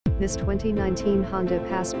This 2019 Honda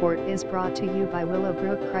Passport is brought to you by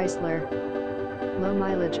Willowbrook Chrysler. Low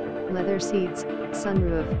mileage, leather seats,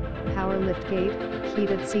 sunroof, power liftgate,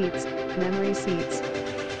 heated seats, memory seats.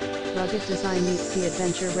 Rugged design meets the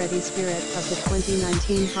adventure-ready spirit of the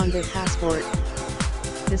 2019 Honda Passport.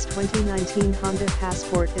 This 2019 Honda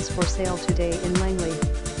Passport is for sale today in Langley.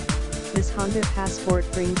 This Honda Passport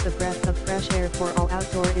brings a breath of fresh air for all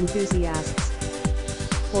outdoor enthusiasts.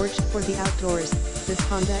 Forged for the outdoors, this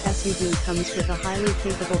Honda SUV comes with a highly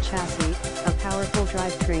capable chassis, a powerful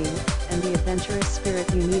drivetrain, and the adventurous spirit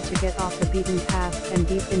you need to get off the beaten path and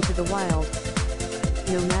deep into the wild.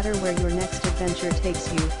 No matter where your next adventure takes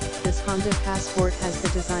you, this Honda Passport has the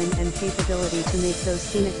design and capability to make those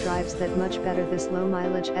scenic drives that much better. This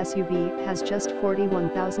low-mileage SUV has just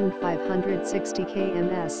 41,560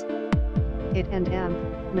 kms. It and amp,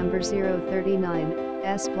 number 039,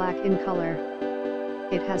 S black in color.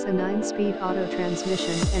 It has a 9-speed auto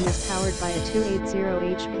transmission and is powered by a 280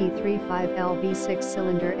 HP 3.5L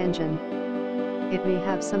V6-cylinder engine. It may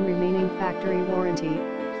have some remaining factory warranty.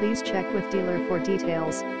 Please check with dealer for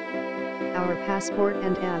details. Our Passport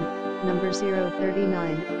and amp, number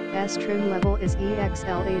 039, S trim level is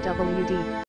EXL AWD.